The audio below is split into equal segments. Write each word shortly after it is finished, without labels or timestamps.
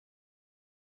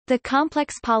The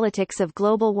complex politics of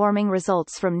global warming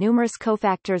results from numerous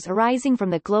cofactors arising from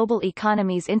the global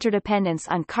economy's interdependence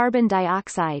on carbon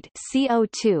dioxide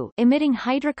 (CO2) emitting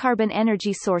hydrocarbon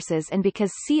energy sources, and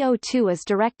because CO2 is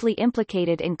directly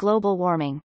implicated in global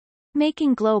warming,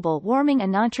 making global warming a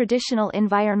non-traditional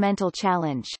environmental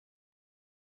challenge.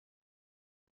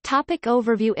 Topic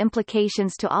overview.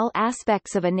 Implications to all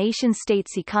aspects of a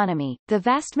nation-state's economy. The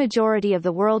vast majority of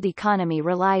the world economy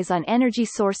relies on energy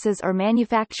sources or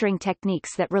manufacturing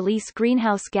techniques that release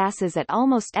greenhouse gases at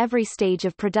almost every stage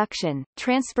of production,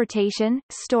 transportation,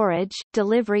 storage,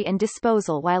 delivery and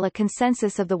disposal, while a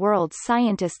consensus of the world's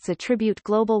scientists attribute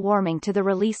global warming to the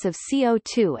release of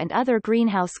CO2 and other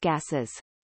greenhouse gases.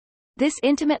 This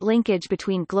intimate linkage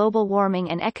between global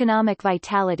warming and economic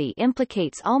vitality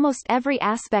implicates almost every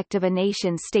aspect of a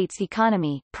nation-state's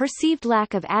economy. Perceived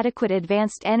lack of adequate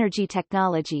advanced energy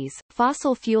technologies,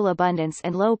 fossil fuel abundance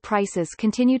and low prices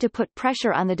continue to put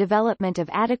pressure on the development of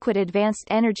adequate advanced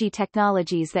energy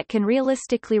technologies that can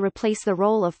realistically replace the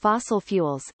role of fossil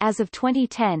fuels. As of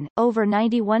 2010, over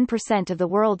 91% of the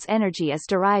world's energy is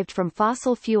derived from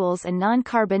fossil fuels and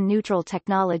non-carbon neutral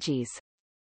technologies.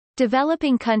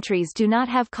 Developing countries do not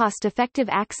have cost-effective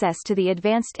access to the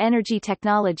advanced energy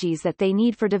technologies that they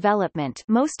need for development.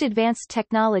 Most advanced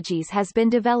technologies has been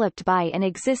developed by and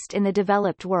exist in the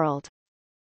developed world.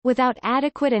 Without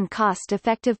adequate and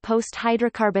cost-effective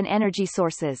post-hydrocarbon energy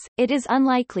sources, it is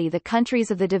unlikely the countries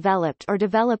of the developed or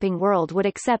developing world would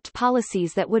accept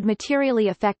policies that would materially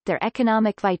affect their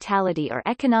economic vitality or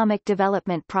economic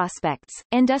development prospects.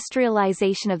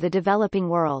 Industrialization of the developing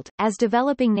world. As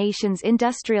developing nations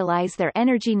industrialize, their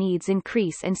energy needs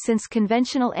increase, and since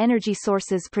conventional energy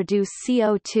sources produce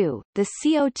CO2, the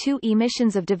CO2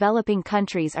 emissions of developing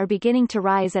countries are beginning to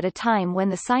rise at a time when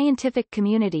the scientific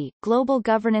community, global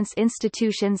governance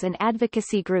institutions and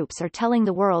advocacy groups are telling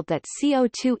the world that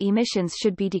CO2 emissions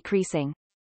should be decreasing.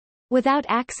 Without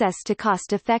access to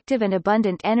cost-effective and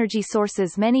abundant energy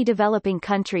sources, many developing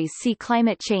countries see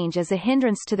climate change as a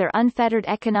hindrance to their unfettered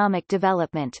economic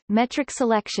development. Metric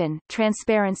selection,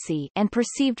 transparency, and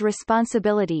perceived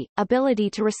responsibility, ability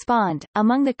to respond.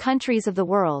 Among the countries of the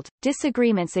world,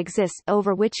 disagreements exist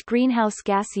over which greenhouse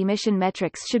gas emission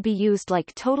metrics should be used,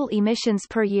 like total emissions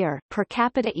per year, per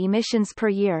capita emissions per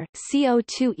year,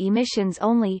 CO2 emissions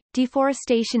only,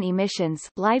 deforestation emissions,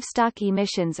 livestock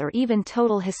emissions, or even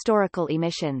total historical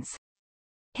emissions.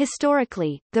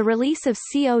 Historically, the release of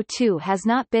CO2 has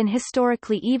not been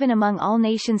historically even among all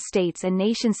nation-states, and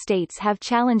nation-states have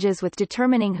challenges with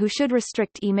determining who should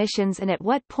restrict emissions and at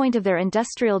what point of their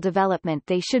industrial development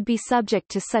they should be subject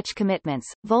to such commitments.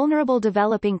 Vulnerable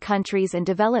developing countries and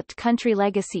developed country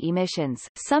legacy emissions.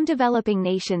 Some developing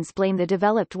nations blame the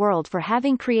developed world for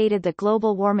having created the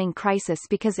global warming crisis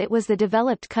because it was the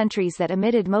developed countries that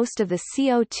emitted most of the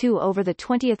CO2 over the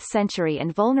 20th century,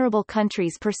 and vulnerable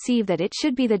countries perceive that it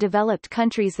should be the developed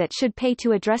countries that should pay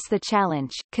to address the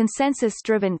challenge.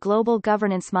 Consensus-driven global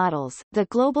governance models. The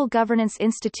global governance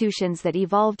institutions that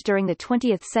evolved during the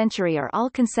 20th century are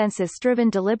all consensus-driven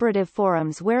deliberative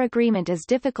forums where agreement is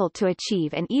difficult to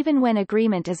achieve, and even when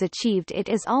agreement is achieved it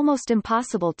is almost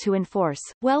impossible to enforce.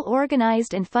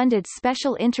 Well-organized and funded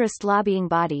special interest lobbying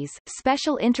bodies.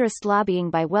 Special interest lobbying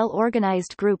by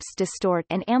well-organized groups distort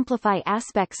and amplify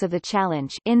aspects of the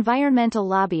challenge. Environmental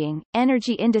lobbying,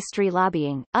 energy industry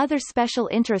lobbying, other special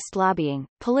interest lobbying,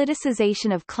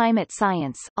 politicization of climate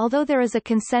science. Although there is a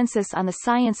consensus on the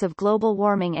science of global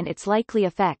warming and its likely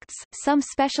effects, some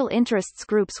special interests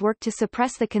groups work to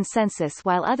suppress the consensus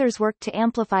while others work to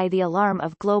amplify the alarm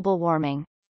of global warming.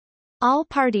 All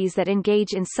parties that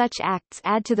engage in such acts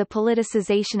add to the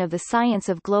politicization of the science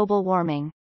of global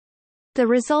warming. The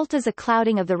result is a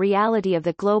clouding of the reality of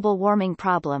the global warming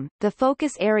problem. The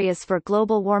focus areas for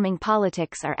global warming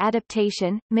politics are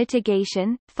adaptation,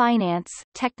 mitigation, finance,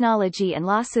 technology and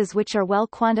losses, which are well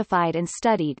quantified and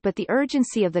studied, but the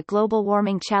urgency of the global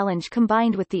warming challenge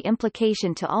combined with the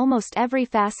implication to almost every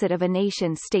facet of a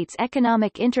nation-state's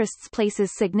economic interests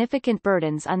places significant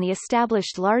burdens on the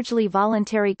established largely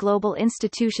voluntary global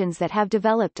institutions that have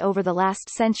developed over the last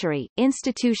century,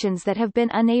 institutions that have been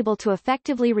unable to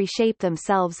effectively reshape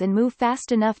themselves and move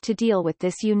fast enough to deal with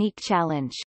this unique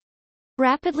challenge.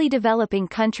 Rapidly developing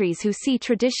countries who see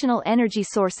traditional energy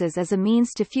sources as a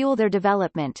means to fuel their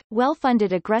development,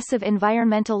 well-funded aggressive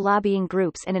environmental lobbying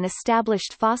groups and an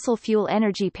established fossil fuel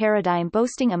energy paradigm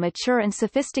boasting a mature and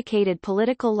sophisticated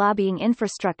political lobbying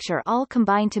infrastructure all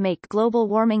combine to make global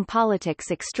warming politics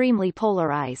extremely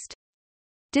polarized.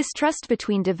 Distrust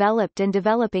between developed and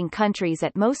developing countries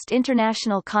at most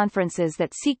international conferences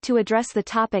that seek to address the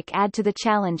topic add to the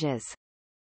challenges.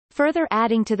 Further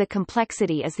adding to the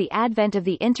complexity is the advent of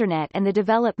the Internet and the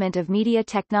development of media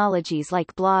technologies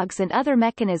like blogs and other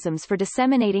mechanisms for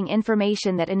disseminating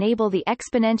information that enable the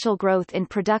exponential growth in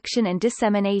production and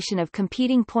dissemination of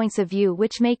competing points of view,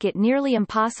 which make it nearly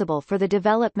impossible for the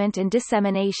development and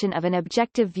dissemination of an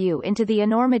objective view into the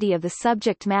enormity of the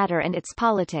subject matter and its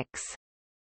politics.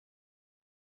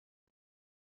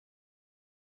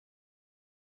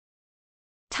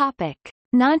 Topic: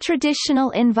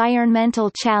 Nontraditional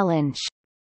environmental challenge.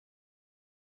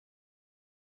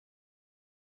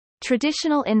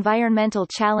 Traditional environmental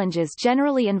challenges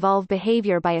generally involve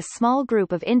behavior by a small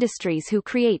group of industries who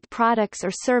create products or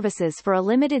services for a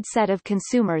limited set of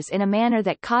consumers in a manner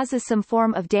that causes some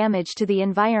form of damage to the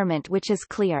environment which is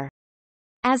clear.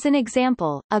 As an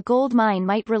example, a gold mine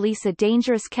might release a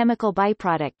dangerous chemical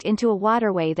byproduct into a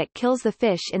waterway that kills the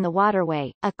fish in the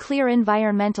waterway, a clear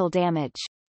environmental damage.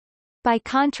 By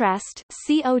contrast,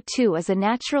 CO2 is a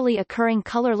naturally occurring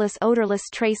colorless odorless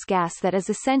trace gas that is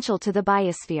essential to the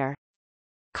biosphere.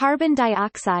 Carbon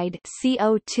dioxide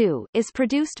 (CO2) is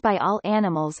produced by all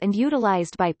animals and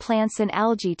utilized by plants and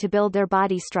algae to build their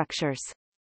body structures.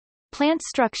 Plant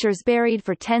structures buried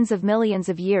for tens of millions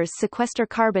of years sequester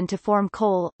carbon to form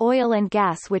coal, oil and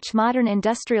gas, which modern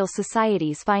industrial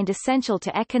societies find essential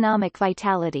to economic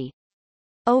vitality.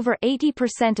 Over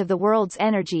 80% of the world's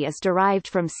energy is derived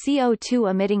from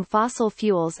CO2-emitting fossil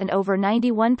fuels, and over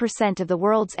 91% of the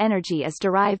world's energy is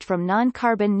derived from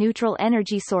non-carbon neutral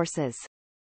energy sources.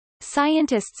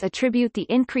 Scientists attribute the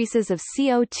increases of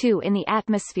CO2 in the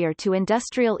atmosphere to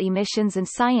industrial emissions, and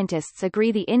scientists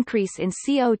agree the increase in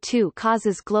CO2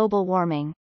 causes global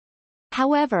warming.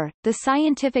 However, the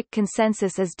scientific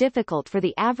consensus is difficult for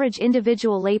the average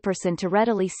individual layperson to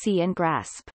readily see and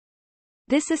grasp.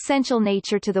 This essential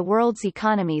nature to the world's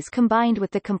economies, combined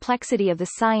with the complexity of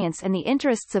the science and the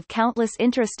interests of countless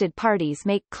interested parties,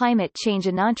 make climate change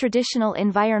a non-traditional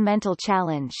environmental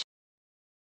challenge.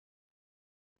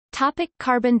 Topic: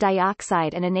 Carbon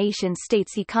dioxide and a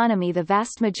nation-state's economy. The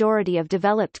vast majority of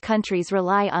developed countries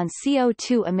rely on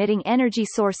CO2-emitting energy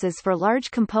sources for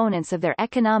large components of their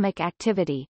economic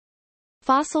activity.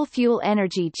 Fossil fuel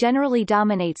energy generally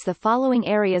dominates the following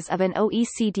areas of an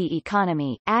OECD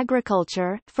economy: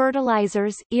 agriculture,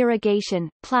 fertilizers, irrigation,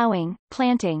 plowing,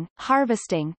 planting,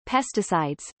 harvesting,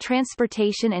 pesticides,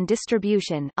 transportation and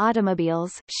distribution,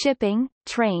 automobiles, shipping,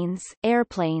 trains,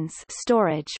 airplanes,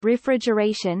 storage,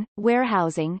 refrigeration,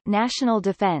 warehousing, national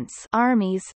defense,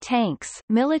 armies, tanks,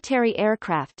 military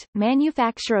aircraft,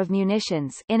 manufacture of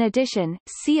munitions. In addition,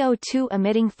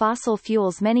 CO2-emitting fossil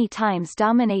fuels many times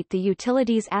dominate the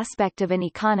utilities aspect of an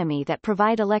economy that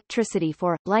provide electricity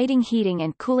for lighting, heating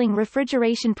and cooling,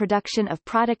 refrigeration, production of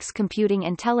products, computing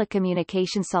and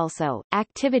telecommunications. Also,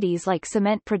 activities like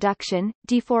cement production,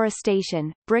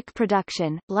 deforestation, brick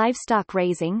production, livestock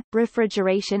raising,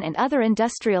 refrigeration and other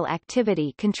industrial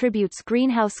activity contributes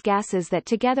greenhouse gases that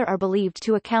together are believed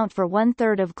to account for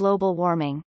 1/3 of global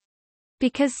warming.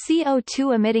 Because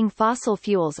CO2-emitting fossil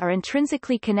fuels are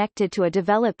intrinsically connected to a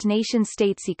developed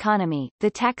nation-state's economy, the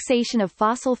taxation of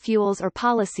fossil fuels or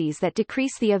policies that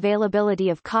decrease the availability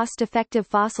of cost-effective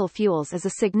fossil fuels is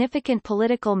a significant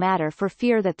political matter, for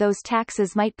fear that those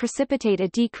taxes might precipitate a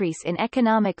decrease in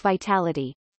economic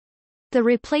vitality. The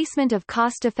replacement of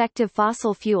cost-effective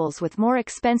fossil fuels with more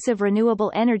expensive renewable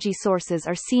energy sources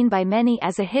are seen by many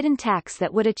as a hidden tax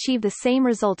that would achieve the same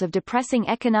result of depressing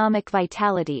economic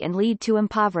vitality and lead to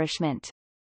impoverishment.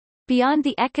 Beyond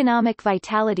the economic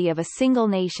vitality of a single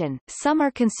nation, some are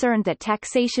concerned that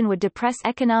taxation would depress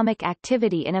economic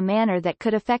activity in a manner that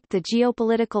could affect the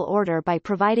geopolitical order by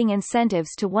providing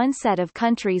incentives to one set of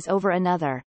countries over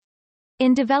another.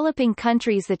 In developing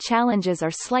countries, the challenges are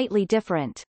slightly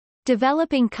different.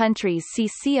 Developing countries see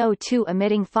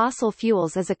CO2-emitting fossil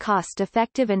fuels as a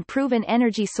cost-effective and proven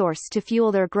energy source to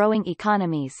fuel their growing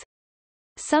economies.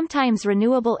 Sometimes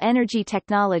renewable energy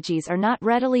technologies are not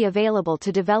readily available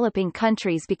to developing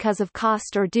countries because of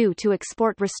cost or due to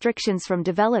export restrictions from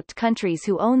developed countries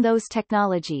who own those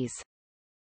technologies.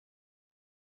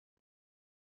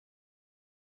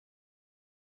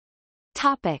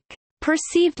 Topic: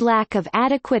 Perceived lack of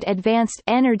adequate advanced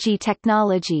energy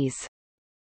technologies.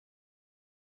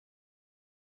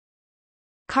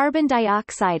 Carbon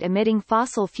dioxide-emitting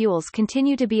fossil fuels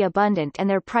continue to be abundant and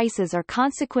their prices are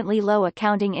consequently low,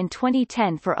 accounting in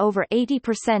 2010 for over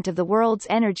 80% of the world's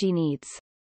energy needs.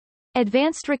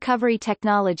 Advanced recovery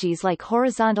technologies like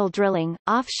horizontal drilling,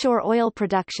 offshore oil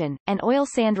production, and oil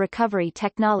sand recovery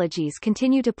technologies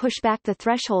continue to push back the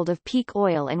threshold of peak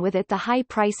oil and with it the high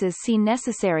prices seen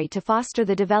necessary to foster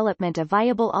the development of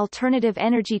viable alternative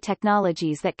energy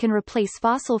technologies that can replace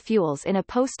fossil fuels in a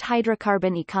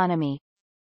post-hydrocarbon economy.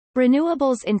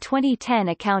 Renewables in 2010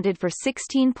 accounted for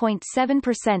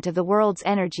 16.7% of the world's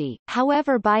energy,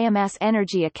 however biomass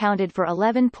energy accounted for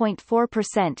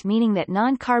 11.4%, meaning that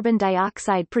non-carbon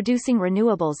dioxide-producing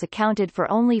renewables accounted for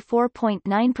only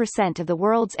 4.9% of the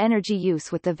world's energy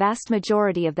use, with the vast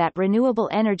majority of that renewable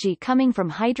energy coming from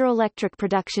hydroelectric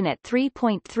production at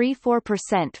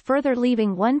 3.34%, further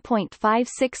leaving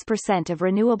 1.56% of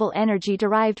renewable energy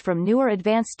derived from newer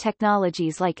advanced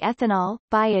technologies like ethanol,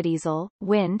 biodiesel,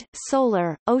 wind,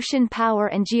 solar, ocean power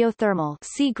and geothermal.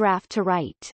 See graph to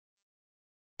right.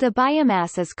 The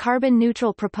biomass as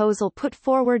carbon-neutral proposal put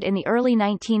forward in the early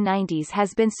 1990s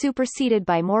has been superseded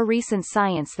by more recent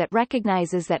science that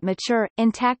recognizes that mature,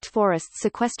 intact forests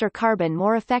sequester carbon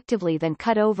more effectively than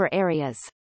cut-over areas.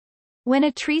 When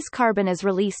a tree's carbon is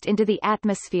released into the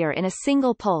atmosphere in a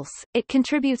single pulse, it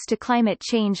contributes to climate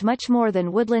change much more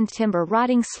than woodland timber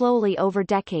rotting slowly over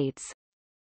decades.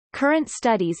 Current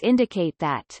studies indicate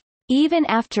that, even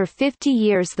after 50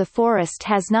 years the forest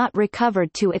has not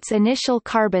recovered to its initial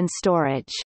carbon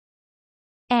storage,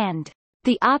 and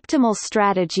the optimal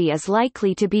strategy is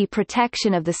likely to be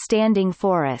protection of the standing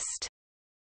forest.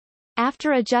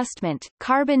 After adjustment,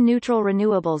 carbon-neutral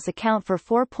renewables account for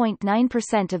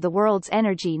 4.9% of the world's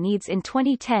energy needs in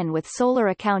 2010, with solar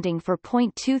accounting for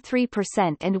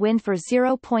 0.23% and wind for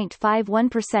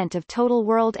 0.51% of total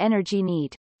world energy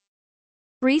need.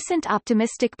 Recent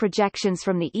optimistic projections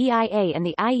from the EIA and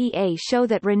the IEA show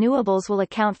that renewables will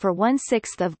account for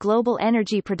 1/6 of global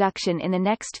energy production in the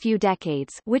next few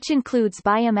decades, which includes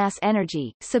biomass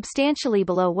energy, substantially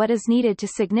below what is needed to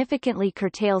significantly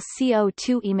curtail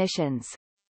CO2 emissions.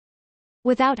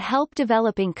 Without help,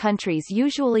 developing countries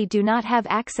usually do not have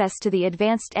access to the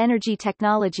advanced energy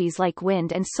technologies like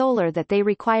wind and solar that they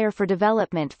require for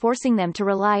development, forcing them to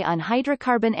rely on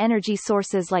hydrocarbon energy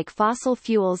sources like fossil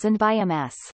fuels and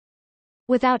biomass.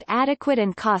 Without adequate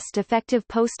and cost-effective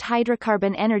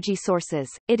post-hydrocarbon energy sources,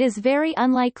 it is very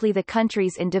unlikely the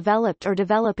countries in developed or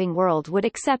developing world would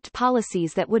accept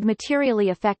policies that would materially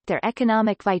affect their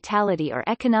economic vitality or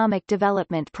economic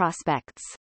development prospects.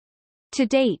 To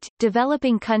date,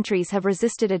 developing countries have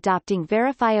resisted adopting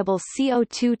verifiable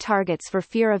CO2 targets for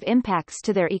fear of impacts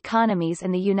to their economies,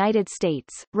 and the United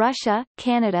States, Russia,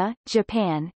 Canada,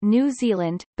 Japan, New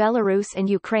Zealand, Belarus and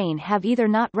Ukraine have either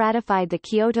not ratified the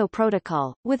Kyoto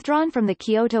Protocol, withdrawn from the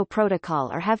Kyoto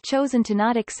Protocol, or have chosen to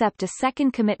not accept a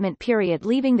second commitment period,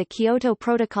 leaving the Kyoto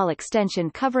Protocol extension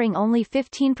covering only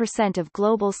 15% of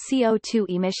global CO2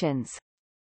 emissions.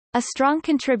 A strong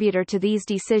contributor to these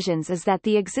decisions is that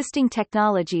the existing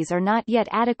technologies are not yet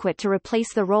adequate to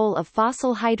replace the role of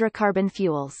fossil hydrocarbon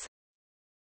fuels.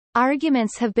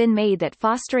 Arguments have been made that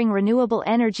fostering renewable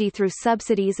energy through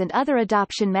subsidies and other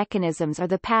adoption mechanisms are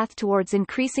the path towards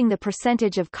increasing the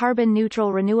percentage of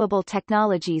carbon-neutral renewable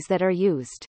technologies that are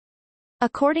used.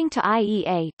 According to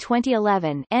IEA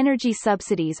 2011, energy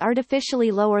subsidies artificially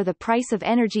lower the price of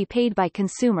energy paid by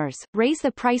consumers, raise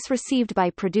the price received by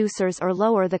producers, or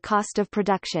lower the cost of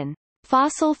production.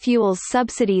 Fossil fuels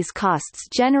subsidies costs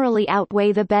generally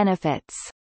outweigh the benefits.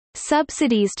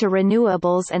 Subsidies to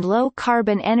renewables and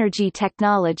low-carbon energy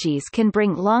technologies can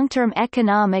bring long-term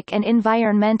economic and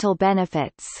environmental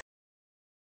benefits.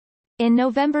 In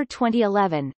November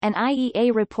 2011, an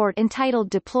IEA report entitled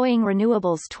Deploying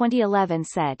Renewables 2011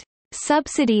 said,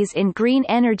 "Subsidies in green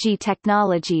energy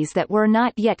technologies that were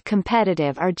not yet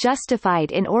competitive are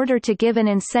justified in order to give an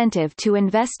incentive to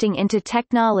investing into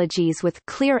technologies with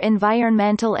clear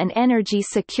environmental and energy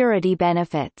security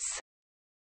benefits."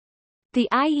 The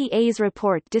IEA's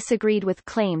report disagreed with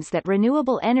claims that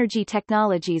renewable energy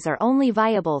technologies are only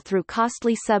viable through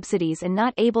costly subsidies and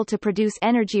not able to produce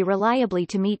energy reliably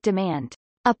to meet demand.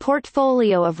 A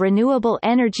portfolio of renewable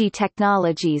energy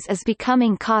technologies is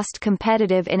becoming cost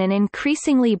competitive in an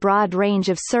increasingly broad range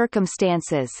of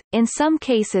circumstances, in some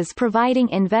cases providing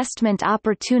investment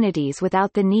opportunities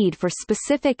without the need for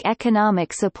specific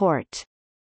economic support.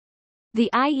 The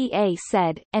IEA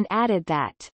said, and added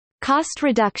that cost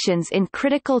reductions in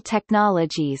critical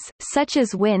technologies, such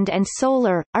as wind and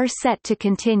solar, are set to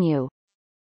continue.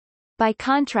 By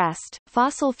contrast,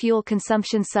 fossil fuel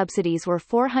consumption subsidies were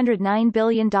 $409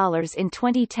 billion in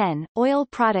 2010, oil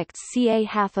products ca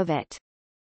half of it.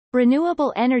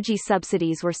 Renewable energy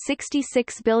subsidies were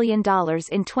 $66 billion in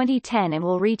 2010 and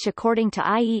will reach, according to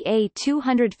IEA,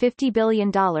 $250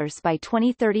 billion by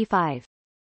 2035.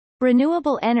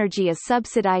 Renewable energy is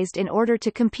subsidized in order to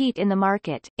compete in the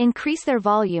market, increase their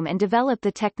volume and develop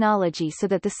the technology so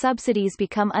that the subsidies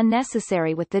become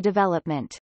unnecessary with the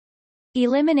development.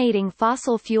 Eliminating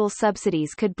fossil fuel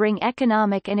subsidies could bring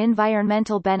economic and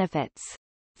environmental benefits.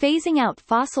 Phasing out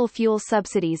fossil fuel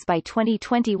subsidies by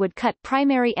 2020 would cut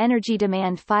primary energy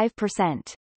demand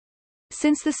 5%.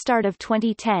 Since the start of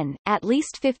 2010, at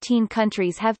least 15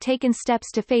 countries have taken steps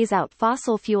to phase out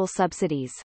fossil fuel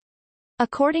subsidies.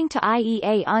 According to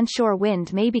IEA, onshore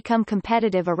wind may become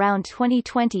competitive around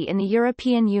 2020 in the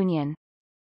European Union.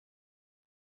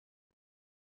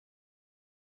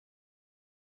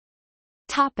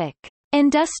 Topic: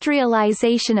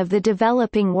 Industrialization of the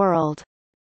developing world.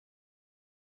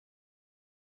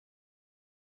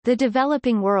 The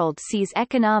developing world sees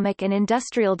economic and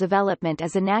industrial development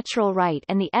as a natural right,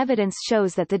 and the evidence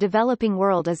shows that the developing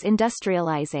world is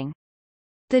industrializing.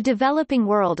 The developing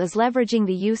world is leveraging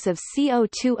the use of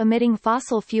CO2-emitting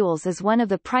fossil fuels as one of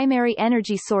the primary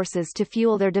energy sources to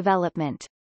fuel their development.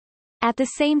 At the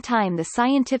same time, the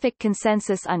scientific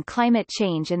consensus on climate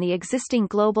change and the existing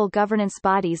global governance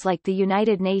bodies like the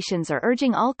United Nations are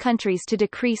urging all countries to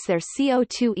decrease their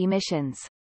CO2 emissions.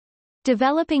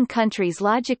 Developing countries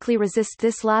logically resist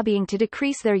this lobbying to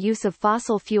decrease their use of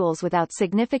fossil fuels without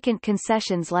significant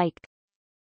concessions like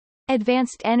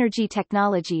advanced energy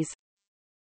technologies,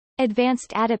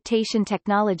 advanced adaptation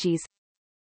technologies,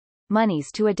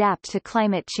 monies to adapt to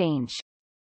climate change.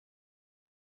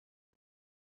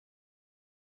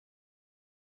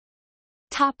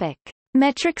 Topic: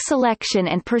 Metric selection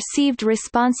and perceived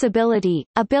responsibility,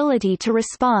 ability to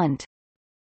respond.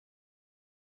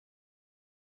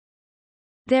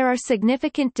 There are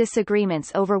significant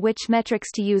disagreements over which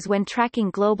metrics to use when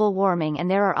tracking global warming, and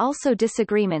there are also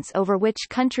disagreements over which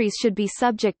countries should be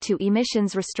subject to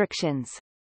emissions restrictions.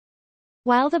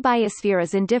 While the biosphere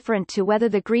is indifferent to whether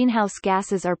the greenhouse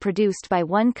gases are produced by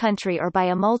one country or by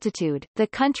a multitude, the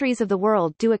countries of the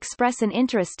world do express an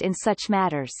interest in such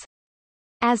matters.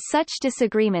 As such,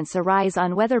 disagreements arise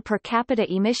on whether per capita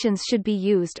emissions should be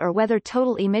used or whether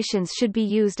total emissions should be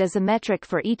used as a metric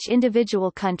for each individual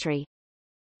country.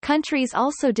 Countries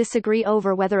also disagree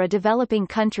over whether a developing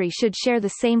country should share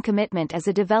the same commitment as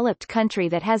a developed country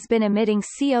that has been emitting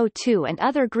CO2 and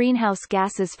other greenhouse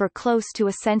gases for close to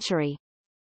a century.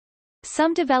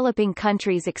 Some developing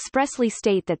countries expressly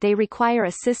state that they require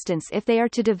assistance if they are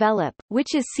to develop,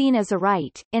 which is seen as a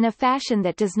right, in a fashion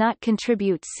that does not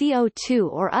contribute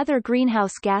CO2 or other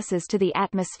greenhouse gases to the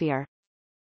atmosphere.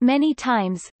 Many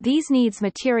times, these needs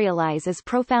materialize as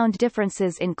profound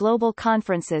differences in global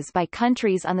conferences by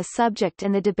countries on the subject,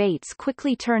 and the debates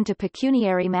quickly turn to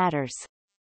pecuniary matters.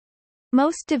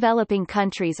 Most developing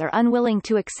countries are unwilling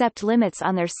to accept limits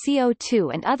on their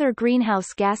CO2 and other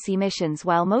greenhouse gas emissions,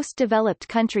 while most developed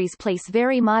countries place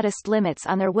very modest limits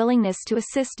on their willingness to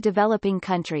assist developing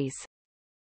countries.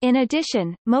 In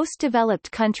addition, most developed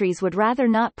countries would rather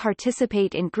not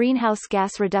participate in greenhouse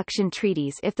gas reduction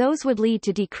treaties if those would lead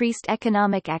to decreased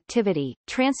economic activity,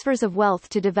 transfers of wealth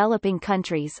to developing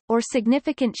countries, or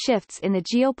significant shifts in the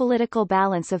geopolitical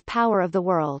balance of power of the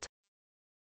world.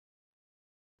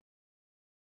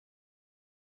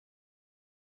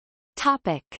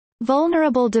 Topic: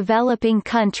 Vulnerable developing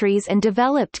countries and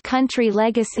developed country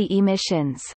legacy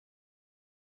emissions.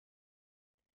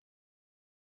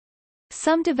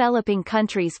 Some developing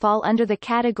countries fall under the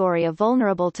category of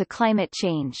vulnerable to climate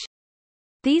change.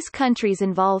 These countries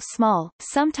involve small,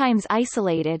 sometimes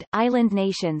isolated, island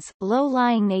nations,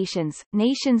 low-lying nations,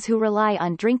 nations who rely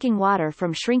on drinking water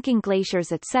from shrinking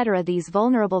glaciers, etc. These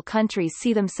vulnerable countries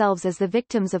see themselves as the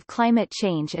victims of climate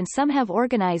change, and some have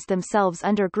organized themselves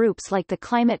under groups like the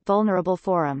Climate Vulnerable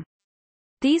Forum.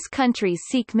 These countries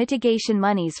seek mitigation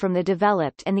monies from the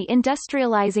developed and the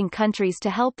industrializing countries to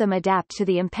help them adapt to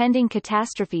the impending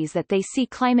catastrophes that they see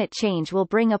climate change will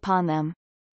bring upon them.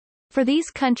 For these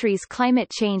countries, climate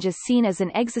change is seen as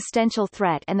an existential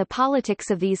threat, and the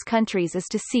politics of these countries is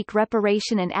to seek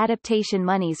reparation and adaptation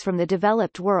monies from the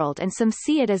developed world, and some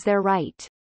see it as their right.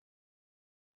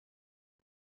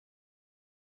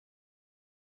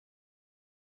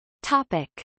 Topic: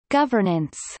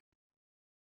 Governance.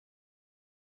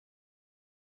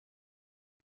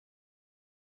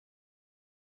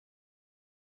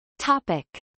 Topic: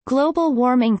 Global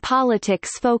warming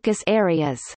politics focus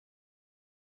areas.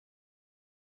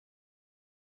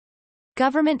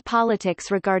 Government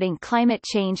politics regarding climate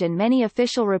change and many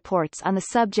official reports on the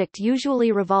subject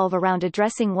usually revolve around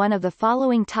addressing one of the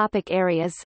following topic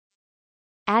areas: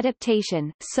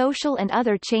 adaptation, social and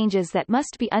other changes that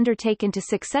must be undertaken to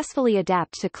successfully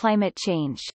adapt to climate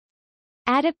change.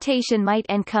 Adaptation might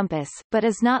encompass, but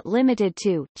is not limited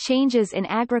to, changes in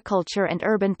agriculture and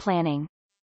urban planning.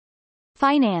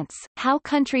 Finance, how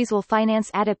countries will finance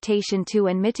adaptation to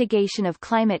and mitigation of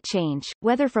climate change,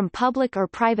 whether from public or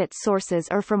private sources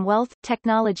or from wealth,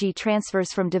 technology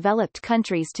transfers from developed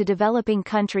countries to developing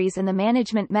countries and the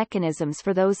management mechanisms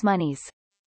for those monies.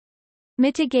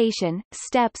 Mitigation,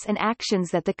 steps and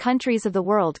actions that the countries of the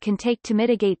world can take to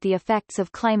mitigate the effects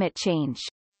of climate change.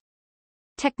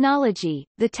 Technology,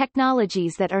 the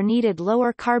technologies that are needed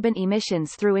lower carbon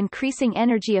emissions through increasing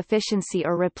energy efficiency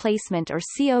or replacement or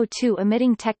CO2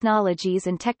 emitting technologies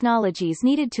and technologies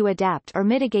needed to adapt or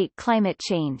mitigate climate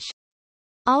change.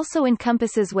 Also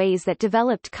encompasses ways that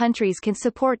developed countries can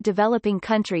support developing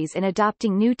countries in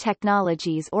adopting new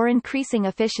technologies or increasing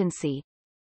efficiency.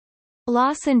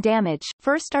 Loss and damage,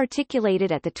 first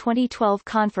articulated at the 2012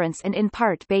 conference and in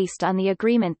part based on the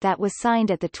agreement that was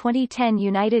signed at the 2010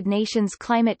 United Nations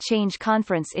Climate Change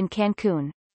Conference in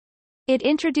Cancun. It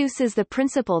introduces the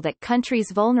principle that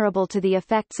countries vulnerable to the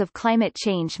effects of climate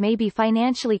change may be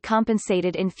financially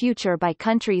compensated in future by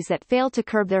countries that fail to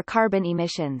curb their carbon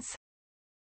emissions.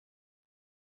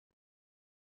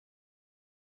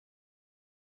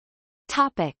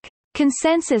 Topic: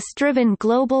 Consensus-driven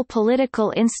global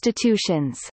political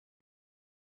institutions.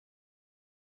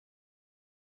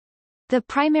 The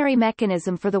primary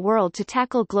mechanism for the world to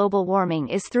tackle global warming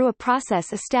is through a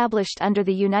process established under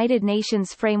the United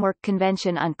Nations Framework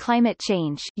Convention on Climate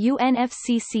Change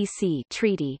 (UNFCCC)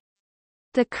 treaty.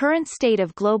 The current state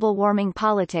of global warming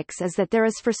politics is that there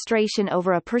is frustration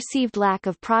over a perceived lack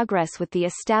of progress with the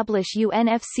established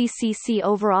UNFCCC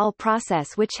overall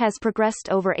process, which has progressed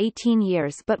over 18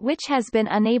 years but which has been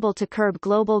unable to curb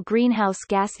global greenhouse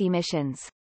gas emissions.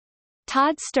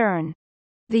 Todd Stern,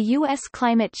 the U.S.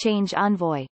 climate change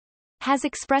envoy, has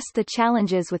expressed the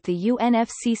challenges with the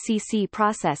UNFCCC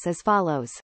process as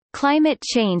follows. Climate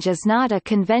change is not a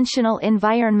conventional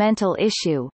environmental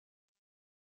issue.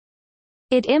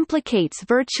 It implicates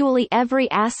virtually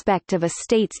every aspect of a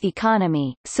state's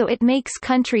economy, so it makes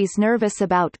countries nervous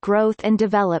about growth and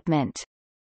development.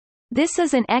 This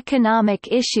is an economic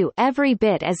issue every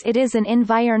bit as it is an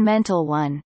environmental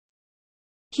one.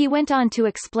 He went on to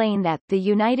explain that the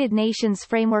United Nations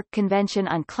Framework Convention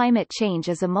on Climate Change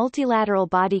is a multilateral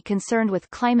body concerned with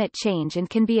climate change and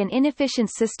can be an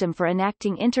inefficient system for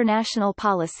enacting international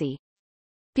policy.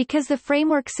 Because the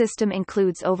framework system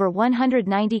includes over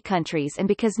 190 countries and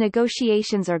because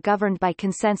negotiations are governed by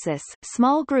consensus,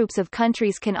 small groups of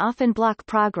countries can often block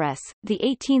progress. The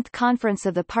 18th Conference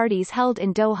of the Parties held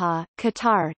in Doha,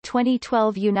 Qatar,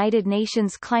 2012 United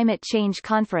Nations Climate Change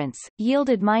Conference,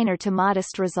 yielded minor to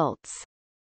modest results.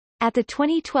 At the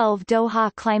 2012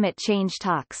 Doha climate change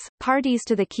talks, parties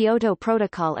to the Kyoto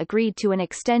Protocol agreed to an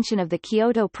extension of the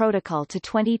Kyoto Protocol to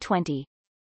 2020.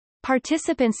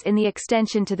 Participants in the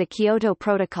extension to the Kyoto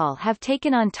Protocol have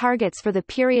taken on targets for the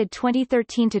period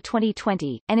 2013 to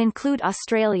 2020, and include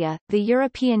Australia, the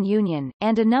European Union,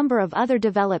 and a number of other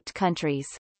developed countries.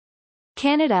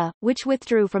 Canada, which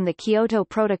withdrew from the Kyoto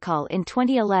Protocol in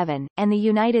 2011, and the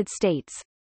United States,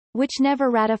 which never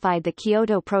ratified the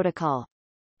Kyoto Protocol,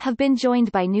 have been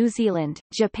joined by New Zealand,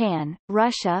 Japan,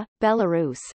 Russia,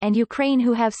 Belarus, and Ukraine,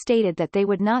 who have stated that they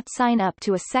would not sign up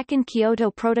to a second Kyoto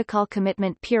Protocol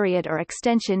commitment period or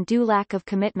extension due lack of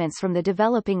commitments from the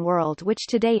developing world, which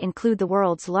today include the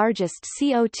world's largest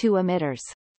CO2 emitters.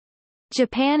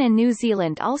 Japan and New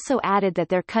Zealand also added that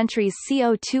their countries'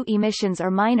 CO2 emissions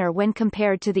are minor when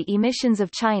compared to the emissions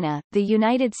of China, the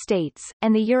United States,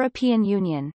 and the European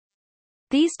Union.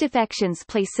 These defections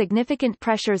place significant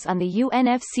pressures on the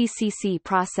UNFCCC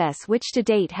process, which to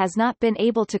date has not been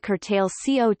able to curtail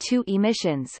CO2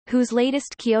 emissions, whose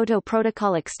latest Kyoto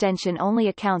Protocol extension only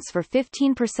accounts for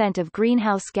 15% of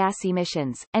greenhouse gas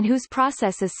emissions, and whose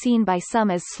process is seen by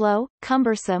some as slow,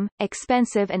 cumbersome,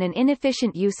 expensive and an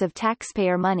inefficient use of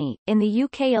taxpayer money. In the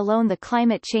UK alone, the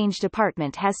Climate Change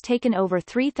Department has taken over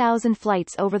 3,000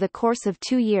 flights over the course of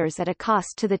 2 years at a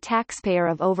cost to the taxpayer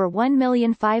of over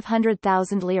 £1,500,000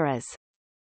 liras.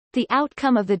 The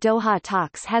outcome of the Doha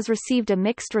talks has received a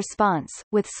mixed response,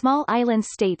 with small island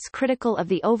states critical of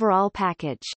the overall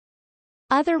package.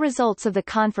 Other results of the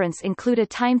conference include a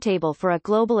timetable for a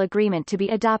global agreement to be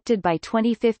adopted by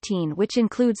 2015, which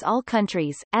includes all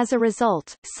countries. As a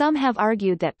result, some have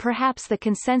argued that perhaps the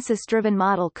consensus-driven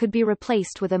model could be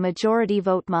replaced with a majority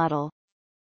vote model.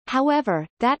 However,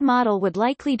 that model would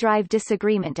likely drive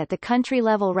disagreement at the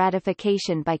country-level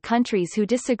ratification by countries who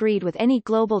disagreed with any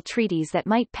global treaties that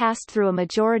might pass through a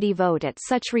majority vote at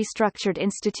such restructured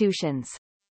institutions.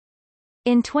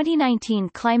 In 2019,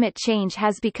 climate change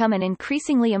has become an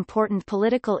increasingly important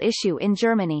political issue in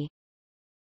Germany.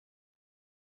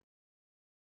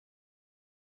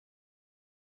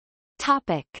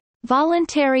 Topic: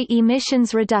 Voluntary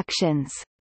emissions reductions.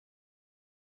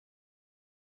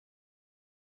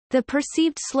 The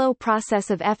perceived slow process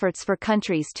of efforts for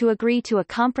countries to agree to a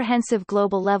comprehensive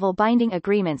global-level binding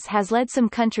agreements has led some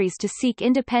countries to seek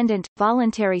independent,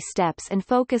 voluntary steps and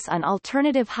focus on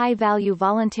alternative high-value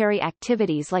voluntary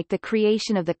activities like the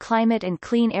creation of the Climate and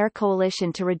Clean Air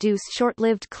Coalition to reduce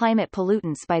short-lived climate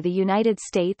pollutants by the United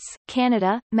States,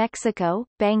 Canada, Mexico,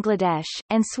 Bangladesh,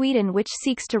 and Sweden, which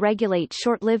seeks to regulate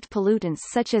short-lived pollutants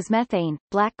such as methane,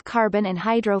 black carbon and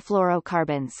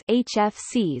hydrofluorocarbons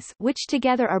HFCs, which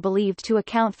together are believed to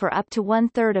account for up to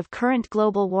one-third of current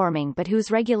global warming but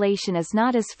whose regulation is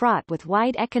not as fraught with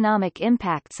wide economic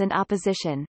impacts and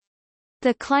opposition.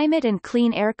 The Climate and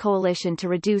Clean Air Coalition to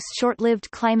Reduce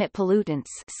Short-Lived Climate Pollutants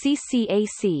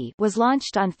 (CCAC) was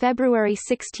launched on February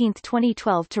 16,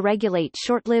 2012 to regulate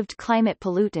short-lived climate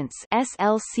pollutants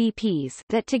 (SLCPs)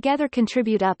 that together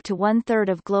contribute up to one-third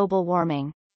of global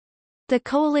warming. The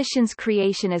coalition's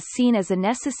creation is seen as a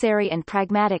necessary and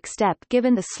pragmatic step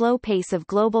given the slow pace of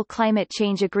global climate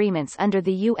change agreements under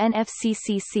the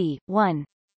UNFCCC. 1.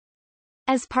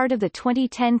 As part of the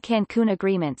 2010 Cancun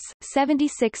Agreements,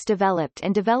 76 developed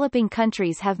and developing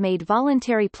countries have made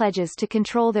voluntary pledges to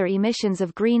control their emissions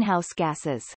of greenhouse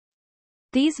gases.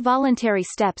 These voluntary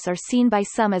steps are seen by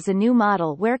some as a new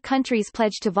model where countries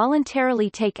pledge to voluntarily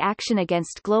take action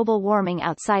against global warming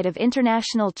outside of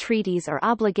international treaties or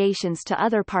obligations to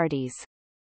other parties.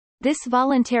 This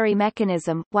voluntary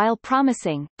mechanism, while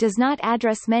promising, does not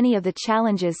address many of the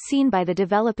challenges seen by the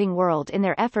developing world in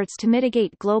their efforts to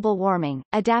mitigate global warming,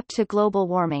 adapt to global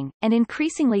warming, and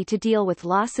increasingly to deal with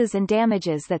losses and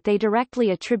damages that they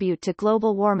directly attribute to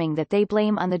global warming that they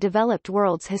blame on the developed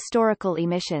world's historical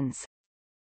emissions.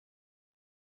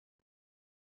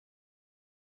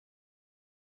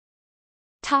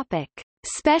 Topic: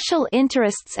 Special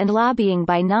interests and lobbying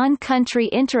by non-country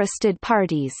interested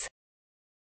parties.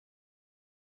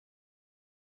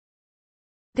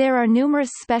 There are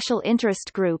numerous special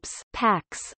interest groups,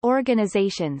 PACs,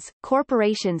 organizations,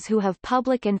 corporations who have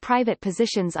public and private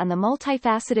positions on the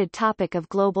multifaceted topic of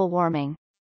global warming.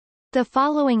 The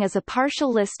following is a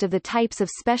partial list of the types of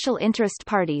special interest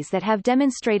parties that have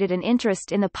demonstrated an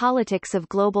interest in the politics of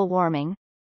global warming.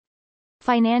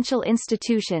 Financial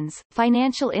institutions.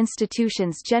 Financial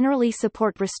institutions generally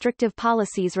support restrictive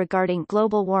policies regarding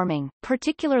global warming,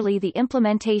 particularly the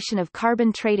implementation of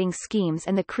carbon trading schemes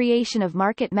and the creation of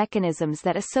market mechanisms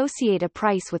that associate a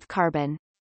price with carbon.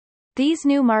 These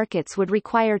new markets would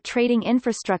require trading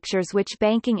infrastructures which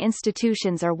banking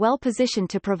institutions are well positioned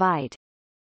to provide.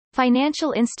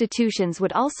 Financial institutions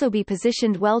would also be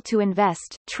positioned well to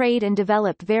invest, trade and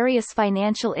develop various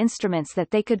financial instruments that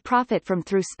they could profit from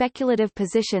through speculative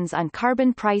positions on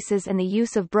carbon prices and the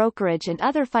use of brokerage and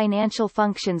other financial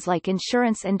functions like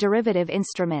insurance and derivative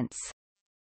instruments.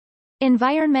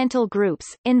 Environmental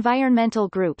groups. Environmental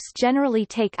groups generally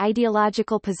take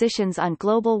ideological positions on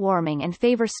global warming and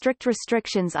favor strict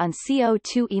restrictions on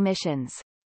CO2 emissions.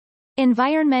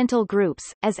 Environmental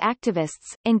groups, as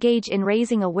activists, engage in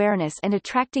raising awareness and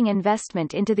attracting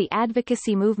investment into the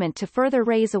advocacy movement to further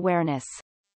raise awareness.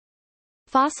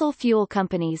 Fossil fuel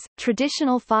companies.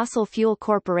 Traditional fossil fuel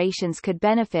corporations could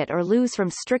benefit or lose from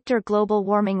stricter global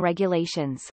warming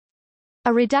regulations.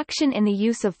 A reduction in the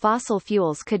use of fossil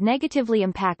fuels could negatively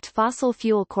impact fossil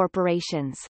fuel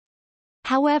corporations.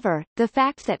 However, the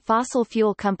fact that fossil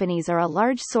fuel companies are a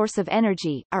large source of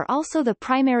energy, are also the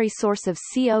primary source of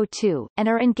CO2, and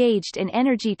are engaged in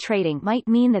energy trading might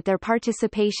mean that their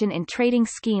participation in trading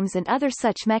schemes and other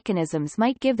such mechanisms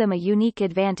might give them a unique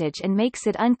advantage and makes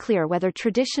it unclear whether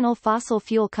traditional fossil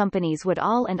fuel companies would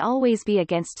all and always be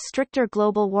against stricter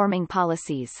global warming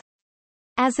policies.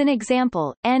 As an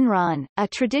example, Enron, a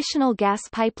traditional gas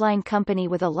pipeline company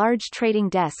with a large trading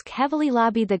desk, heavily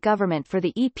lobbied the government for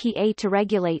the EPA to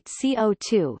regulate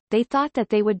CO2. They thought that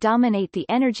they would dominate the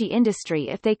energy industry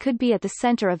if they could be at the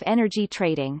center of energy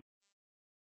trading.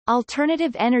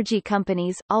 Alternative energy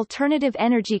companies. Alternative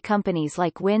energy companies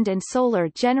like wind and solar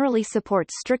generally support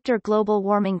stricter global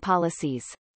warming policies.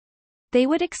 They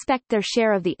would expect their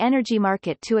share of the energy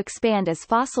market to expand as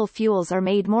fossil fuels are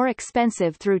made more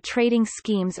expensive through trading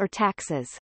schemes or taxes.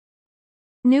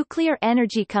 Nuclear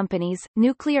energy companies.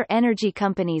 Nuclear energy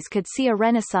companies could see a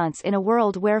renaissance in a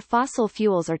world where fossil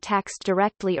fuels are taxed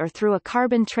directly or through a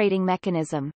carbon trading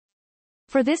mechanism.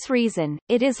 For this reason,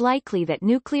 it is likely that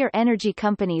nuclear energy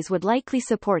companies would likely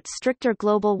support stricter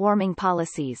global warming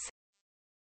policies.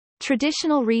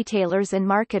 Traditional retailers and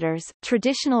marketers.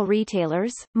 Traditional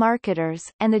retailers, marketers,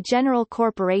 and the general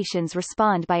corporations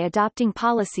respond by adopting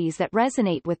policies that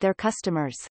resonate with their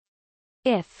customers.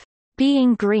 If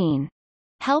being green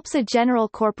helps a general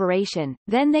corporation,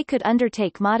 then they could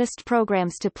undertake modest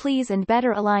programs to please and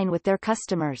better align with their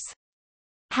customers.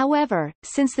 However,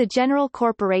 since the general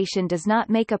corporation does not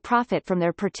make a profit from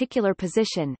their particular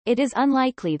position, it is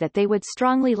unlikely that they would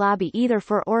strongly lobby either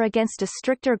for or against a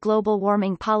stricter global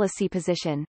warming policy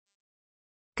position.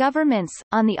 Governments,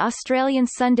 on the Australian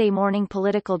Sunday morning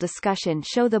political discussion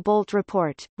show The Bolt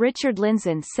Report, Richard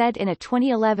Lindzen said in a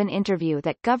 2011 interview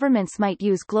that governments might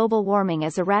use global warming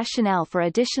as a rationale for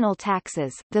additional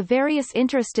taxes. The various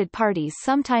interested parties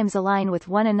sometimes align with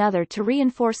one another to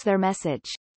reinforce their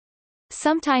message.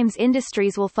 Sometimes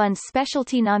industries will fund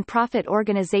specialty non-profit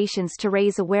organizations to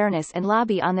raise awareness and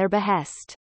lobby on their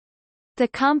behest. The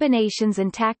combinations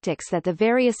and tactics that the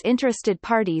various interested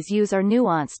parties use are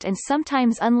nuanced and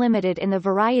sometimes unlimited in the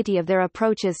variety of their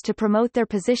approaches to promote their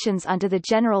positions onto the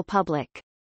general public.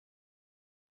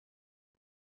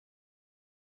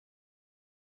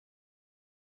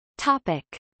 Topic: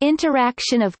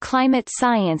 Interaction of climate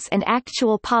science and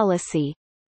actual policy.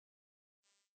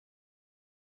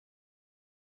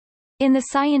 In the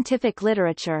scientific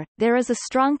literature, there is a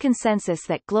strong consensus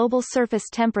that global surface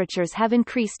temperatures have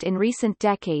increased in recent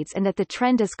decades and that the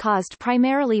trend is caused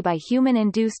primarily by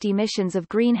human-induced emissions of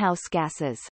greenhouse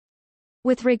gases.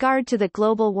 With regard to the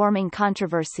global warming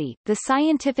controversy, the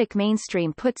scientific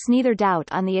mainstream puts neither doubt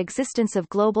on the existence of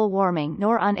global warming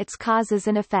nor on its causes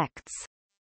and effects.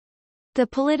 The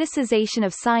politicization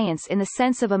of science in the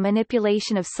sense of a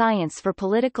manipulation of science for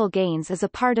political gains is a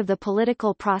part of the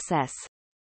political process.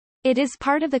 It is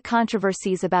part of the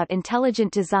controversies about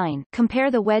intelligent design,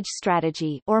 compare the wedge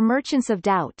strategy, or merchants of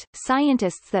doubt,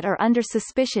 scientists that are under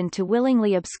suspicion to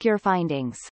willingly obscure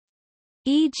findings.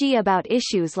 E.g. about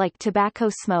issues like tobacco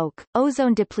smoke,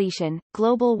 ozone depletion,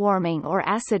 global warming or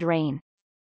acid rain.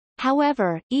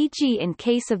 However, e.g. in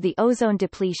case of the ozone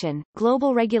depletion,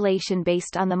 global regulation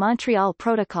based on the Montreal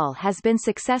Protocol has been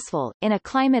successful, in a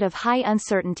climate of high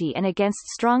uncertainty and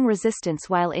against strong resistance,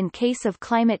 while in case of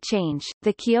climate change,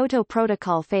 the Kyoto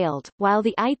Protocol failed. While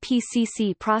the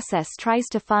IPCC process tries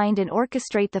to find and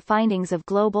orchestrate the findings of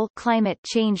global climate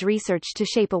change research to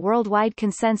shape a worldwide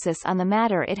consensus on the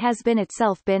matter, it has been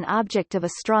itself been object of a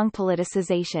strong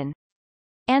politicization.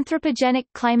 Anthropogenic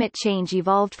climate change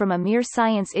evolved from a mere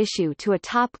science issue to a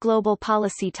top global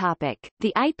policy topic.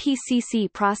 The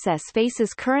IPCC process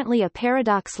faces currently a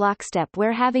paradox lockstep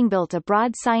where having built a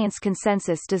broad science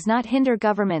consensus does not hinder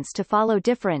governments to follow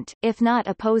different, if not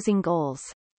opposing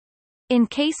goals. In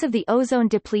case of the ozone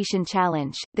depletion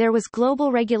challenge, there was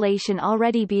global regulation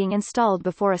already being installed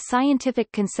before a scientific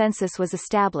consensus was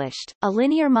established. A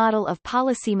linear model of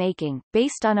policy making,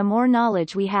 based on a more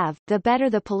knowledge we have, the better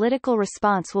the political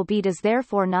response will be, does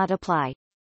therefore not apply.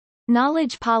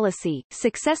 Knowledge policy,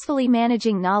 successfully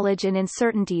managing knowledge and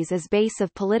uncertainties as base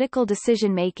of political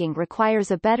decision-making,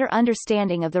 requires a better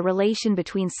understanding of the relation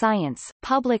between science,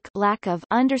 public lack of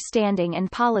understanding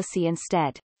and policy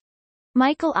instead.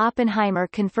 Michael Oppenheimer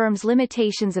confirms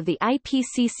limitations of the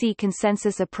IPCC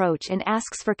consensus approach and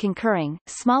asks for concurring,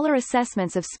 smaller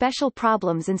assessments of special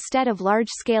problems instead of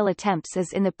large-scale attempts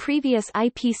as in the previous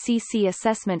IPCC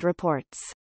assessment reports.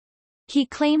 He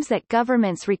claims that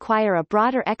governments require a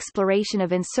broader exploration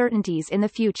of uncertainties in the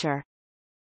future.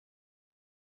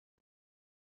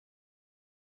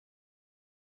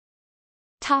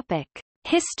 Topic: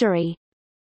 History.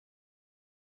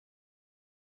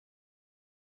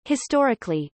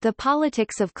 Historically, the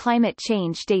politics of climate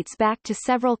change dates back to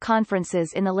several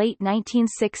conferences in the late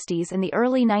 1960s and the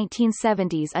early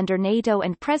 1970s under NATO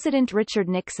and President Richard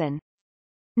Nixon.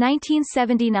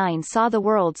 1979 saw the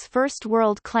world's first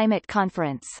World Climate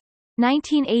Conference.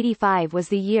 1985 was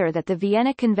the year that the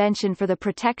Vienna Convention for the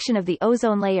Protection of the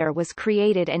Ozone Layer was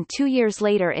created, and 2 years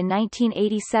later in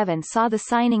 1987 saw the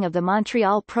signing of the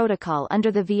Montreal Protocol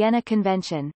under the Vienna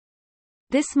Convention.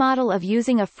 This model of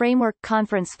using a framework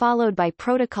conference followed by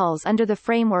protocols under the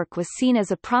framework was seen as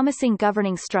a promising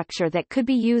governing structure that could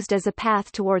be used as a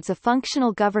path towards a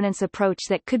functional governance approach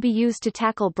that could be used to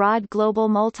tackle broad global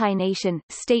multi-nation,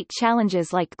 state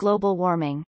challenges like global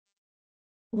warming.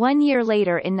 1 year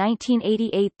later in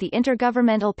 1988 the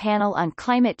Intergovernmental Panel on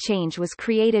Climate Change was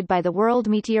created by the World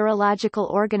Meteorological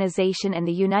Organization and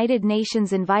the United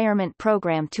Nations Environment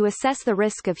Programme to assess the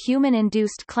risk of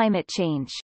human-induced climate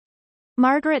change.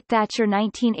 Margaret Thatcher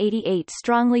 1988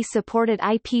 strongly supported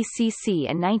IPCC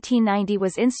and 1990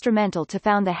 was instrumental to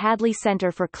found the Hadley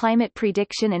Centre for Climate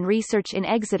Prediction and Research in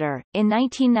Exeter. In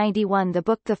 1991 the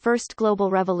book The First Global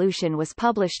Revolution was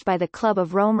published by the Club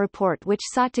of Rome report which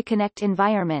sought to connect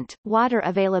environment, water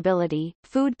availability,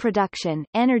 food production,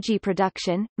 energy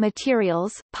production,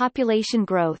 materials, population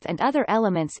growth and other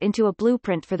elements into a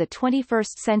blueprint for the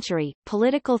 21st century.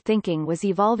 Political thinking was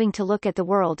evolving to look at the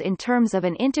world in terms of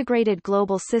an integrated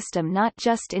global system, not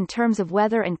just in terms of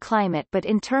weather and climate but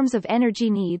in terms of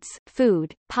energy needs,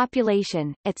 food,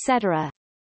 population, etc.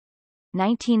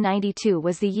 1992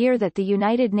 was the year that the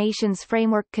United Nations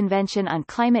Framework Convention on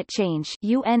Climate Change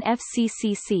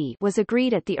UNFCCC was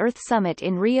agreed at the Earth Summit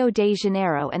in Rio de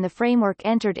Janeiro and the framework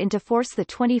entered into force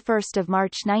 21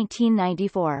 March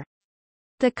 1994.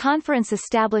 The conference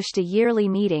established a yearly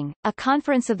meeting, a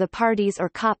Conference of the Parties or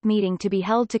COP meeting to be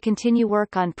held to continue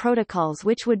work on protocols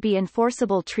which would be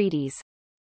enforceable treaties.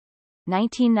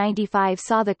 1995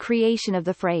 saw the creation of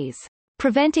the phrase,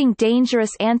 "preventing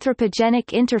dangerous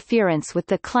anthropogenic interference with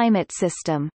the climate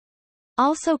system,"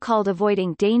 also called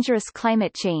avoiding dangerous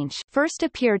climate change, first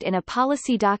appeared in a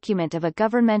policy document of a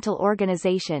governmental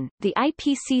organization, the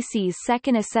IPCC's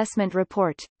second assessment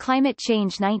report, Climate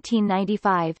Change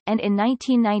 1995, and in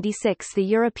 1996 the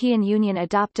European Union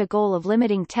adopted a goal of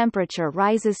limiting temperature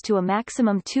rises to a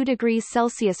maximum 2 degrees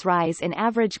Celsius rise in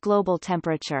average global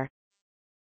temperature.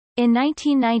 In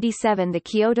 1997 the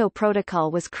Kyoto Protocol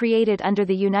was created under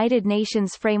the United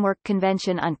Nations Framework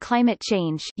Convention on Climate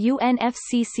Change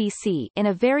UNFCCC in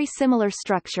a very similar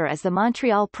structure as the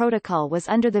Montreal Protocol was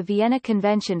under the Vienna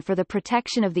Convention for the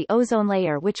Protection of the Ozone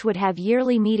Layer, which would have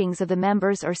yearly meetings of the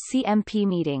members or CMP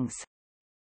meetings.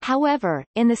 However,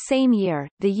 in the same year,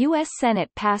 the U.S.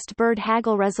 Senate passed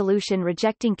Byrd-Hagel resolution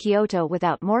rejecting Kyoto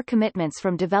without more commitments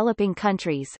from developing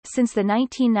countries. Since the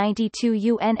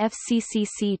 1992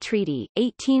 UNFCCC treaty,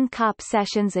 18 COP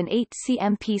sessions and 8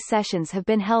 CMP sessions have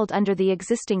been held under the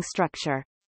existing structure.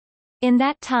 In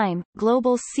that time,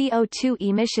 global CO2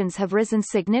 emissions have risen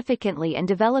significantly and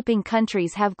developing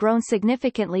countries have grown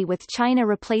significantly, with China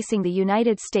replacing the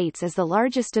United States as the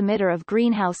largest emitter of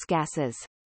greenhouse gases.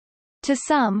 To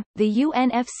some, the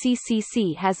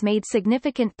UNFCCC has made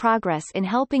significant progress in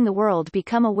helping the world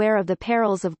become aware of the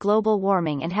perils of global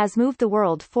warming and has moved the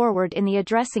world forward in the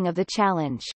addressing of the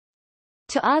challenge.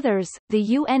 To others,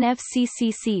 the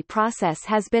UNFCCC process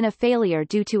has been a failure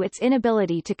due to its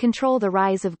inability to control the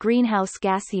rise of greenhouse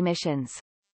gas emissions.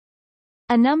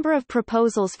 A number of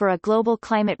proposals for a global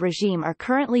climate regime are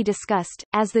currently discussed,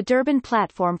 as the Durban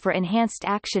Platform for Enhanced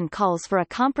Action calls for a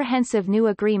comprehensive new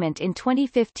agreement in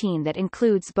 2015 that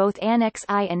includes both Annex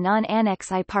I and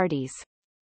non-Annex I parties.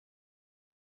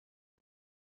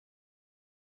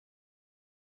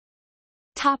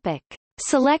 Topic: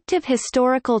 Selective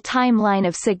historical timeline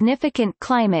of significant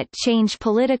climate change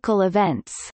political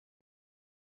events.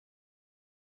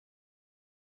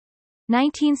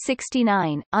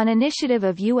 1969, on initiative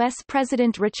of U.S.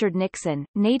 President Richard Nixon,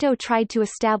 NATO tried to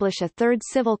establish a third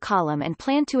civil column and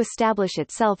planned to establish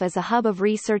itself as a hub of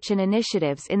research and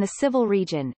initiatives in the civil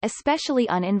region, especially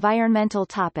on environmental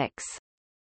topics.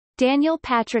 Daniel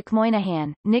Patrick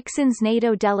Moynihan, Nixon's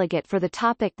NATO delegate for the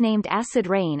topic, named acid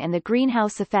rain and the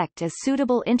greenhouse effect as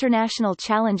suitable international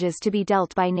challenges to be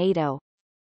dealt by NATO.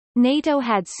 NATO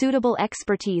had suitable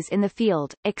expertise in the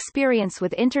field, experience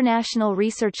with international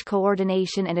research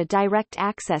coordination and a direct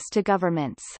access to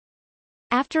governments.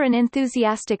 After an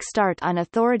enthusiastic start on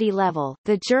authority level,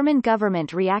 the German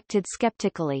government reacted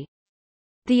skeptically.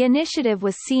 The initiative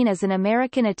was seen as an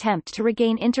American attempt to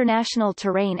regain international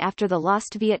terrain after the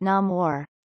lost Vietnam War.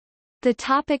 The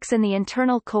topics and the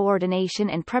internal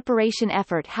coordination and preparation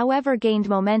effort, however, gained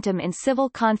momentum in civil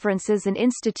conferences and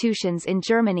institutions in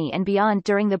Germany and beyond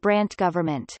during the Brandt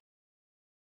government.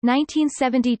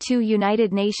 1972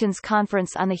 United Nations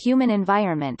Conference on the Human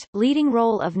Environment, leading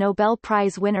role of Nobel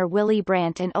Prize winner Willy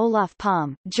Brandt and Olof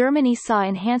Palme, Germany saw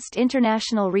enhanced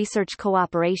international research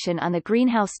cooperation on the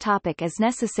greenhouse topic as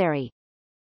necessary.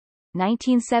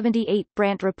 1978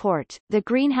 Brandt Report, the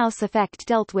greenhouse effect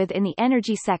dealt with in the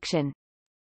energy section.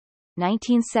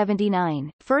 1979,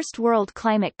 First World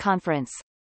Climate Conference.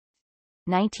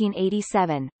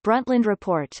 1987, Brundtland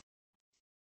Report.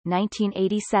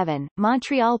 1987,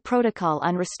 Montreal Protocol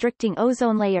on Restricting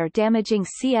Ozone Layer Damaging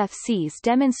CFCs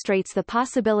demonstrates the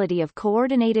possibility of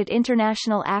coordinated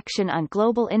international action on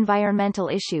global environmental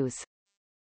issues.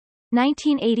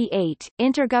 1988 –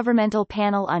 Intergovernmental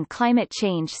Panel on Climate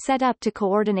Change set up to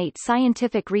coordinate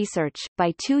scientific research,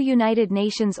 by two United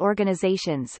Nations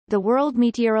organizations, the World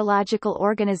Meteorological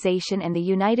Organization and the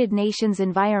United Nations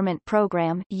Environment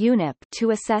Programme (UNEP),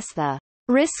 to assess the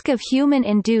risk of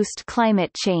human-induced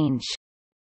climate change.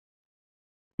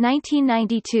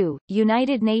 1992 –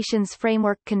 United Nations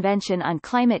Framework Convention on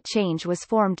Climate Change was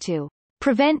formed to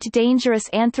prevent dangerous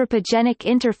anthropogenic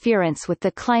interference with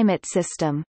the climate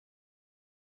system.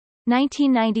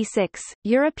 1996 –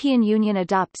 European Union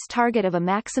adopts target of a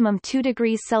maximum 2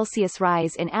 degrees Celsius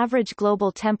rise in average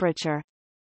global temperature.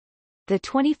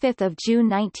 25 June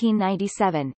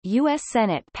 1997 – U.S.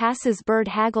 Senate passes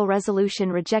Byrd-Hagel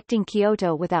resolution rejecting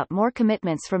Kyoto without more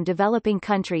commitments from developing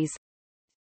countries.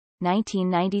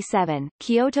 1997 –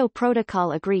 Kyoto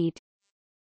Protocol agreed.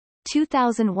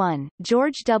 2001 –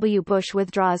 George W. Bush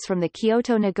withdraws from the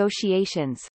Kyoto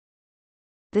negotiations.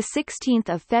 16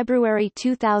 February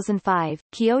 2005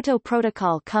 – Kyoto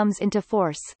Protocol comes into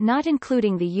force, not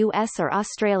including the US or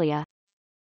Australia.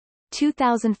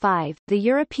 2005 – The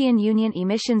European Union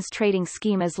Emissions Trading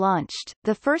Scheme is launched,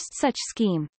 the first such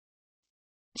scheme.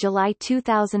 July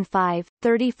 2005 –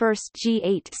 31st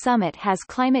G8 Summit has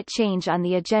climate change on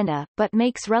the agenda, but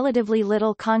makes relatively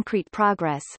little concrete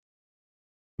progress.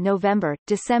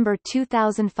 November-December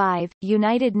 2005 –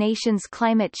 United Nations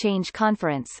Climate Change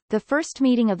Conference, the first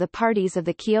meeting of the parties of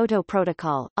the Kyoto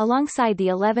Protocol, alongside the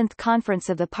 11th Conference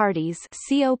of the Parties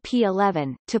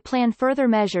COP11, to plan further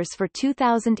measures for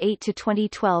 2008 to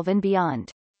 2012 and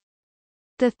beyond.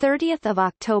 30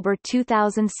 October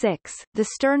 2006 – The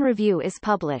Stern Review is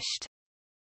published.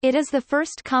 It is the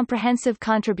first comprehensive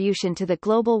contribution to the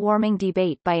global warming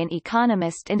debate by an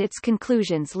economist, and its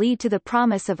conclusions lead to the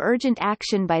promise of urgent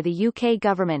action by the UK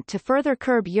government to further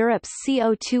curb Europe's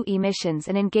CO2 emissions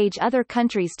and engage other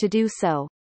countries to do so.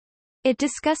 It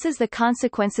discusses the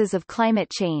consequences of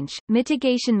climate change,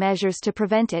 mitigation measures to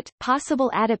prevent it, possible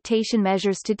adaptation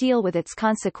measures to deal with its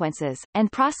consequences,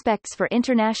 and prospects for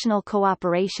international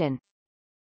cooperation.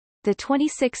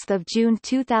 26 June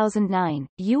 2009,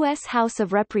 U.S. House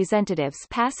of Representatives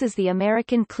passes the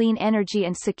American Clean Energy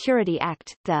and Security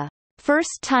Act, the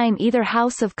first time either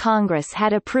House of Congress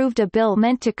had approved a bill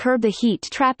meant to curb the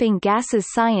heat-trapping gases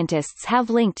scientists have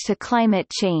linked to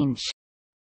climate change.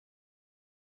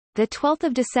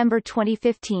 12 December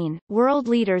 2015, world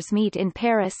leaders meet in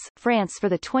Paris, France for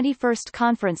the 21st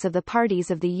Conference of the Parties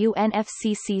of the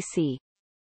UNFCCC.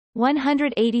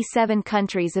 187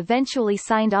 countries eventually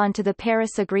signed on to the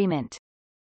Paris Agreement.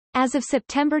 As of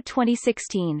September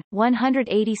 2016,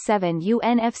 187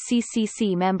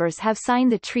 UNFCCC members have signed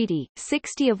the treaty,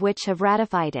 60 of which have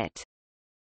ratified it.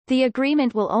 The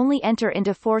agreement will only enter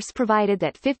into force provided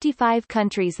that 55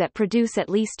 countries that produce at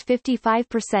least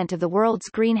 55% of the world's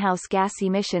greenhouse gas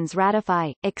emissions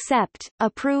ratify, accept,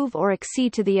 approve or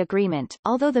accede to the agreement.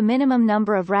 Although the minimum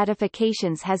number of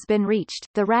ratifications has been reached,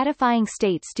 the ratifying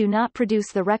states do not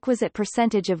produce the requisite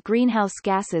percentage of greenhouse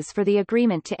gases for the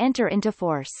agreement to enter into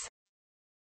force.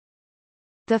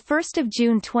 1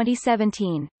 June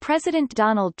 2017, President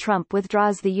Donald Trump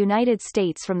withdraws the United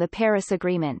States from the Paris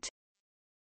Agreement.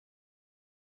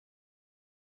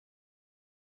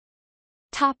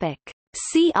 Topic.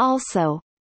 See also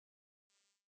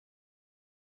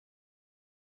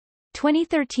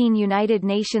 2013 United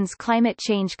Nations Climate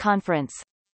Change Conference,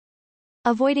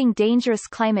 Avoiding Dangerous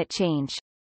Climate Change,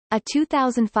 a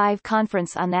 2005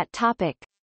 conference on that topic,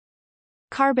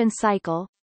 Carbon Cycle,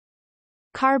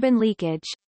 Carbon Leakage,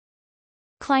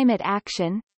 Climate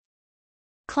Action,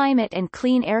 Climate and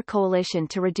Clean Air Coalition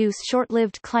to reduce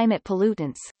short-lived climate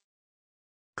pollutants,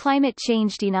 Climate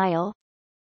Change Denial,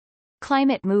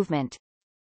 Climate Movement,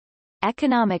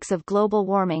 Economics of Global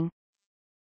Warming,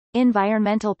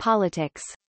 Environmental Politics,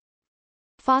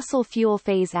 Fossil Fuel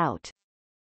Phase-Out,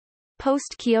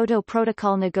 Post-Kyoto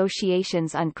Protocol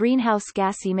Negotiations on Greenhouse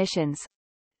Gas Emissions,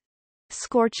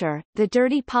 Scorcher, The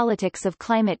Dirty Politics of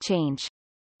Climate Change,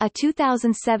 a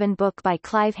 2007 book by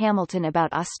Clive Hamilton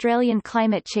about Australian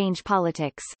climate change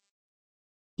politics,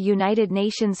 United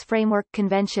Nations Framework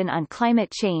Convention on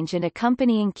Climate Change and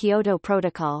accompanying Kyoto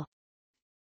Protocol,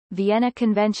 Vienna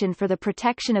Convention for the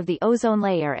Protection of the Ozone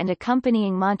Layer and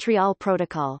accompanying Montreal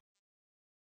Protocol.